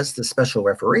Jacobs was the special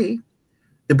referee.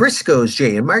 The Briscoes,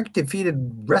 Jay and Mark, defeated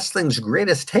wrestling's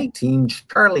greatest tag team,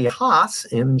 Charlie Haas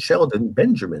and Sheldon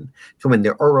Benjamin, to win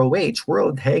the ROH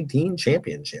World Tag Team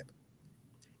Championship.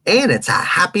 And it's a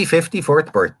happy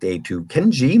 54th birthday to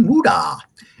Kenji Muda,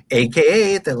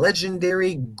 aka the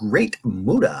legendary Great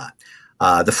Muda.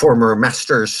 The former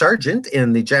Master Sergeant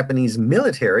in the Japanese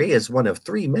military is one of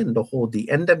 3 men to hold the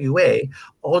NWA,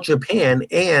 All Japan,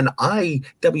 and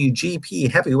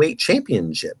IWGP Heavyweight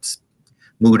Championships.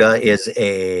 Muda is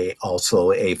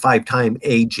also a 5-time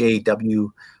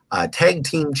AJW tag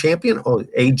team champion, or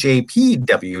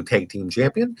AJPW tag team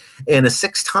champion, and a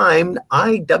 6-time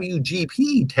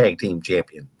IWGP tag team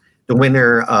champion. The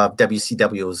winner of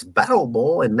WCW's Battle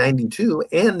Bowl in '92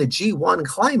 and the G1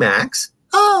 Climax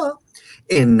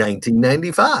in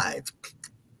 1995.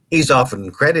 He's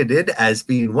often credited as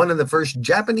being one of the first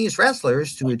Japanese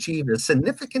wrestlers to achieve a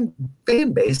significant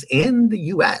fan base in the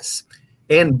U.S.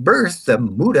 and birthed the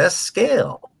Muda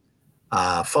scale.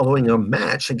 Following a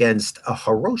match against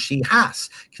Hiroshi Haas,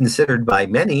 considered by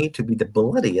many to be the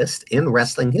bloodiest in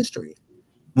wrestling history.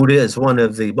 Muda is one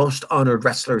of the most honored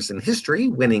wrestlers in history,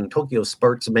 winning Tokyo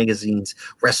Sports Magazine's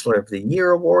Wrestler of the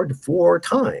Year award 4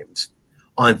 times.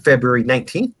 On February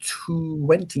 19th,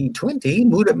 2020,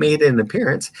 Muda made an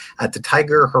appearance at the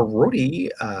Tiger Hiroti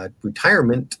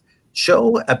retirement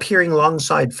show, appearing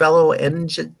alongside fellow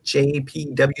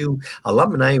NJPW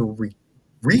alumni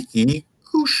Riki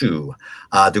Kushu,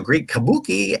 the Greek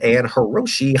Kabuki, and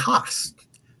Hiroshi Haas.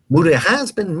 Muda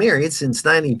has been married since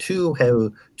 '92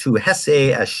 to Hesse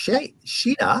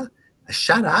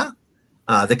Ashada.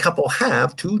 The couple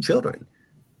have 2 children.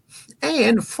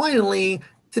 And finally,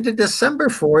 to the December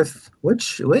 4th,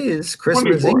 which is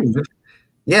Christmas 24th. Eve.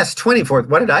 Yes, 24th.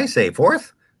 What did I say?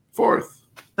 4th? 4th.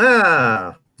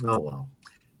 Oh well.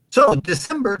 So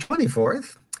December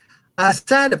 24th, a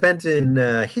sad event in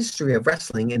history of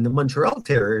wrestling in the Montreal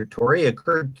territory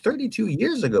occurred 32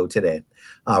 years ago today.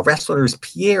 Wrestlers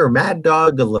Pierre Mad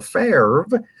Dog Lefebvre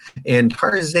and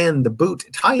Tarzan the Boot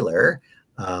Tyler,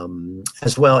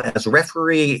 as well as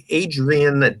referee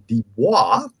Adrien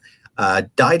Dubois,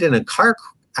 died in a car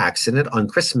accident on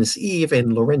Christmas Eve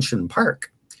in Laurentian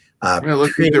Park. It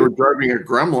looked like they were driving a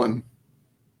gremlin.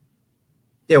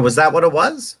 Yeah, was that what it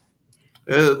was?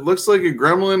 It looks like a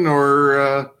gremlin,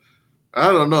 or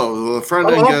I don't know. The front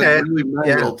end got really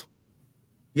mangled.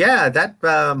 Yeah, that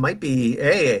might be.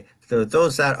 Hey,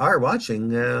 those that are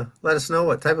watching, let us know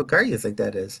what type of car you think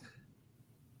that is.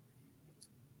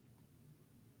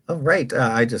 All right,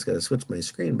 I just got to switch my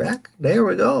screen back. There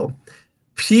we go.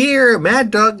 Pierre Mad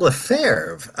Dog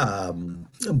Lefebvre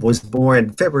was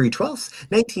born February 12th,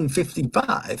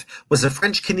 1955, was a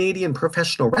French-Canadian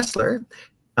professional wrestler.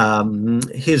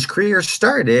 His career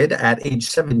started at age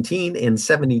 17 and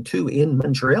 72 in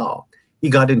Montreal. He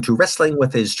got into wrestling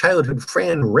with his childhood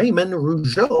friend Raymond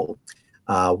Rougeau,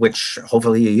 which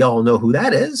hopefully you all know who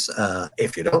that is.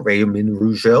 If you don't, Raymond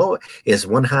Rougeau is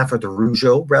one half of the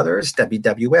Rougeau brothers,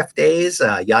 WWF days,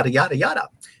 yada, yada, yada.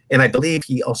 And I believe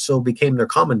he also became their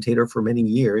commentator for many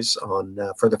years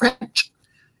for the French.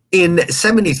 In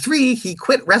 '73, he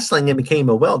quit wrestling and became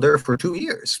a welder for 2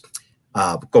 years.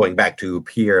 Going back to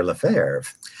Pierre Lefebvre.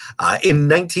 In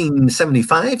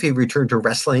 1975, he returned to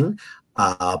wrestling.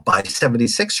 By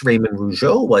 '76, Raymond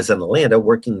Rougeau was in Atlanta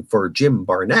working for Jim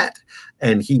Barnett,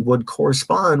 and he would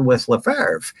correspond with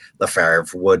Lefebvre.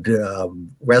 Lefebvre would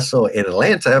wrestle in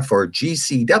Atlanta for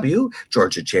GCW,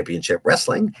 Georgia Championship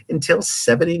Wrestling, until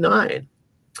 '79.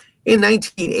 In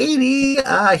 1980,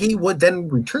 he would then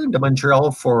return to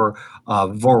Montreal for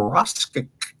Vorostic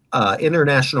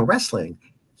International Wrestling.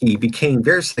 He became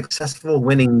very successful,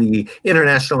 winning the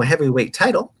international heavyweight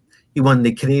title. He won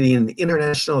the Canadian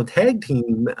International Tag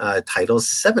Team titles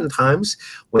 7 times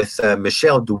with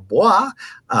Michel Dubois,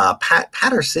 Pat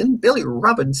Patterson, Billy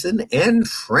Robinson, and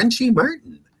Frenchie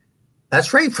Martin.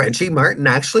 That's right, Frenchie Martin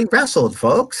actually wrestled,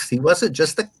 folks. He wasn't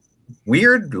just a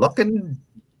weird-looking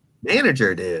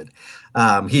manager dude.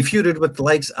 He feuded with the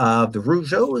likes of the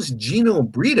Rougeaus, Gino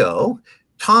Brito,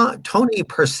 Tony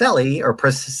Perselli,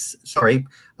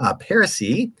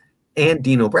 Parisi, and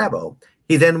Dino Bravo.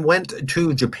 He then went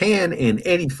to Japan in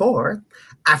 '84.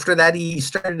 After that, he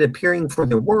started appearing for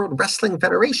the World Wrestling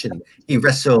Federation. He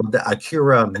wrestled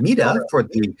Akira Mita for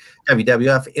the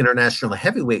WWF International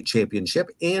Heavyweight Championship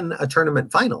in a tournament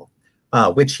final,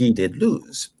 which he did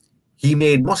lose. He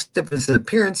made most of his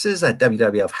appearances at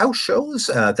WWF house shows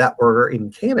that were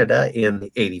in Canada in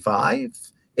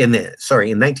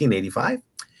 1985.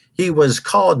 He was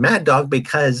called Mad Dog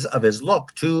because of his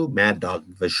look to Mad Dog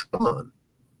Vachon.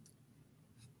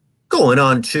 Going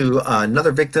on to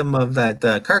another victim of that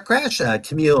car crash,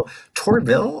 Camille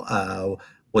Tourville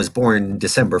was born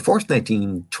December 4th,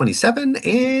 1927,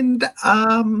 and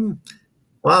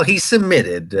well, he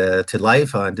submitted to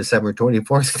life on December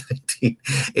 24th,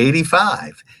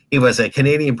 1985. He was a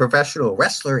Canadian professional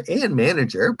wrestler and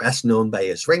manager, best known by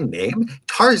his ring name,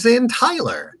 Tarzan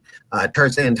Tyler.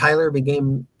 Tarzan Tyler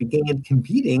began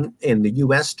competing in the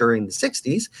U.S. during the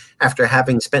 60s after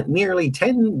having spent nearly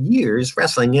 10 years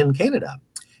wrestling in Canada.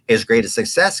 His greatest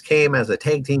success came as a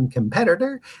tag team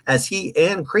competitor as he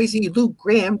and Crazy Luke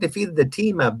Graham defeated the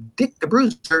team of Dick the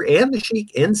Bruiser and the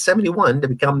Sheik in 71 to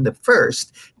become the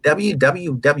first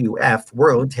WWF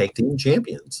World Tag Team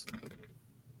Champions.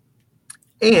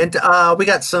 And we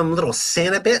got some little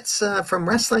Santa bits from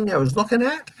wrestling I was looking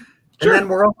at. Sure.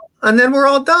 And then we're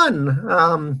all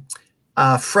done.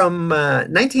 From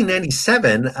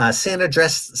 1997, Santa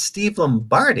dressed Steve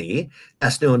Lombardi,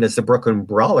 best known as the Brooklyn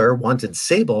Brawler, wanted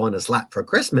Sable on his lap for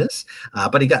Christmas,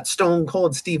 but he got Stone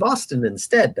Cold Steve Austin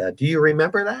instead. Do you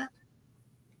remember that?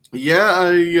 Yeah,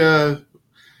 I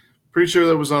pretty sure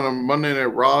that was on a Monday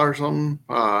Night Raw or something.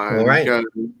 All right. Got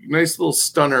a nice little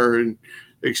stunner in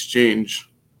exchange.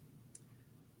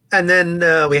 And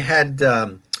then we had...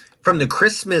 from the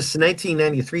Christmas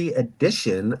 1993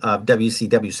 edition of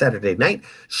WCW Saturday Night,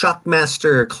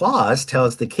 Shockmaster Claus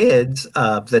tells the kids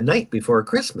of the night before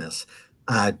Christmas.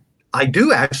 I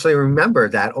do actually remember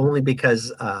that only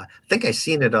because I think I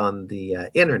seen it on the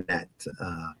internet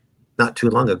not too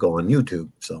long ago on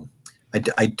YouTube. So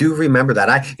I do remember that.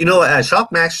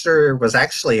 Shockmaster was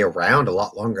actually around a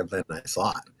lot longer than I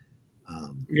thought.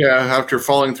 After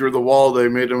falling through the wall, they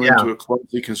made him into a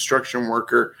clumsy construction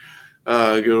worker.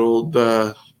 Good old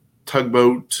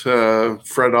tugboat,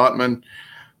 Fred Ottman.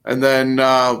 And then,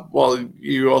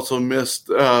 you also missed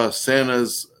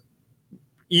Santa's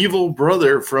evil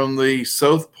brother from the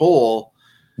South Pole.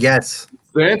 Yes.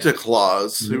 Santa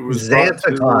Claus, who was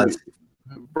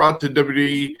brought to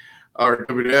WWE or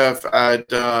WWF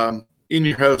at In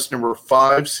Your House number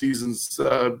 5, Seasons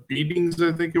Beatings,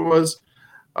 I think it was.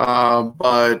 And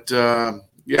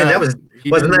that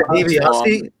wasn't that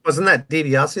DiBiase? Wasn't that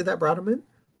DiBiase that brought him in?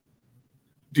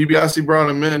 DiBiase brought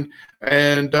him in,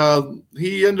 and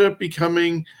he ended up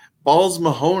becoming Balls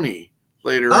Mahoney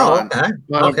later on. Okay.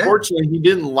 But unfortunately, he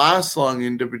didn't last long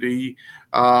in WWE,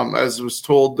 as was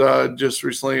told just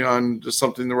recently on just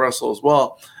Something to Wrestle as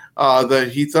well,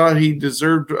 that he thought he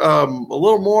deserved a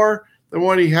little more than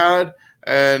what he had.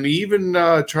 And he even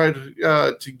tried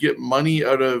to get money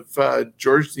out of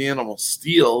George the Animal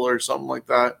Steel or something like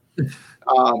that. There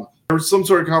was some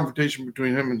sort of confrontation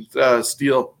between him and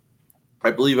Steel,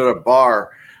 I believe, at a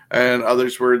bar, and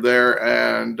others were there.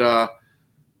 And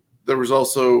there was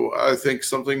also, I think,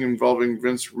 something involving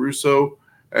Vince Russo,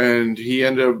 and he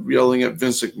ended up yelling at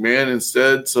Vince McMahon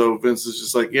instead. So Vince is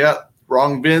just like, yeah,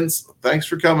 wrong, Vince. Thanks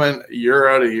for coming. You're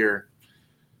out of here.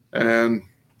 And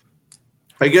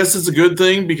I guess it's a good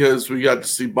thing because we got to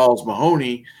see Balls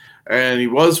Mahoney, and he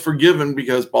was forgiven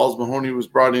because Balls Mahoney was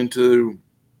brought into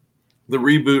the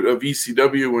reboot of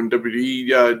ECW when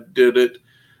WWE did it,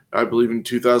 I believe in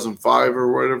 2005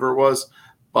 or whatever it was.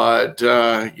 But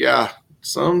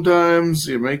sometimes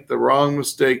you make the wrong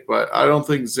mistake, but I don't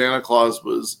think Santa Claus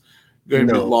was going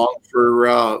to be long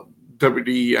for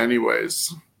WWE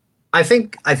anyways. I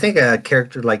think a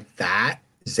character like that,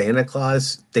 Santa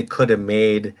Claus, they could have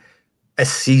made a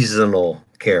seasonal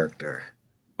character.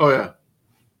 Oh yeah.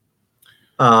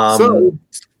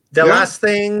 Last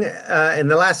thing,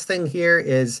 and the last thing here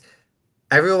is,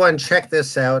 everyone check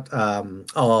this out.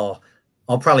 I'll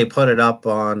probably put it up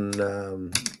on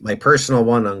my personal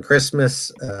one on Christmas.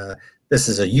 This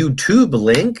is a YouTube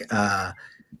link.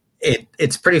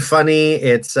 It's pretty funny.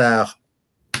 It's the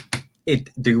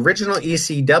original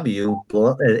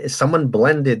ECW. Someone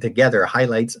blended together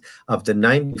highlights of the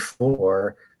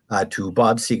 '94. To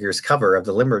Bob Seger's cover of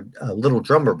the Little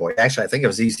Drummer Boy. Actually, I think it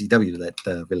was ECW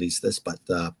that released this, but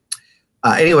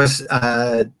anyways,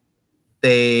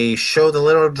 they show the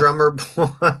Little Drummer Boy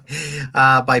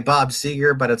by Bob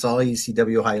Seger, but it's all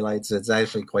ECW highlights. It's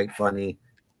actually quite funny.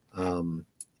 You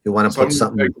want to put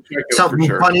something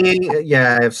funny,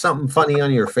 if something funny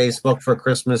on your Facebook for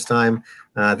Christmas time,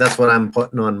 that's what I'm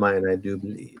putting on mine, I do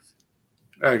believe.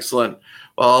 Excellent.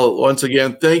 Well, once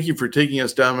again, thank you for taking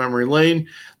us down memory lane.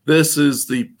 This is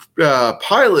the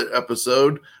pilot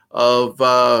episode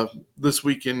of This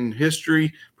Week in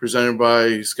History, presented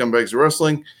by Scumbags of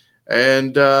Wrestling.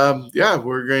 And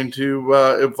we're going to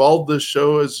evolve this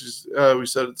show, as we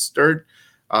said at the start.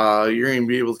 You're going to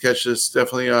be able to catch this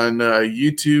definitely on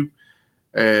YouTube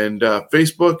and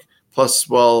Facebook, plus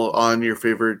on your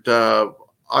favorite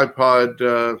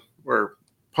iPod or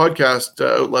podcast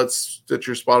outlets,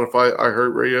 Stitcher, Spotify,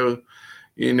 iHeartRadio,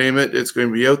 you name it, it's going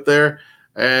to be out there.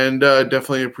 And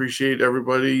definitely appreciate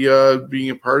everybody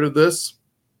being a part of this.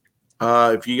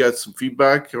 If you got some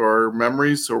feedback or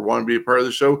memories or want to be a part of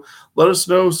the show, let us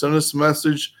know. Send us a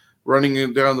message. Running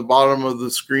it down the bottom of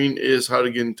the screen is how to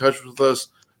get in touch with us.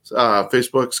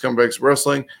 Facebook, Scumbags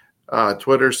Wrestling.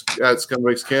 Twitter at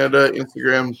Scumbags Canada.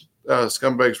 Instagram,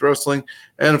 Scumbags Wrestling.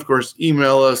 And, of course,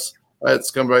 email us at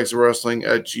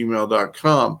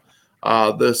scumbagswrestling@gmail.com.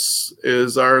 This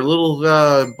is our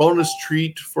little bonus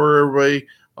treat for everybody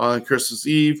on Christmas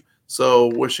Eve. So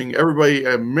wishing everybody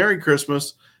a Merry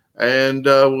Christmas. And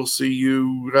we'll see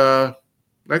you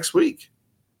next week.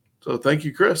 So thank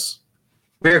you, Chris.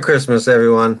 Merry Christmas,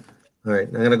 everyone. All right,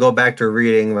 I'm going to go back to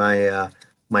reading my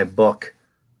book.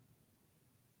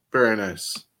 Very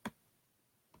nice.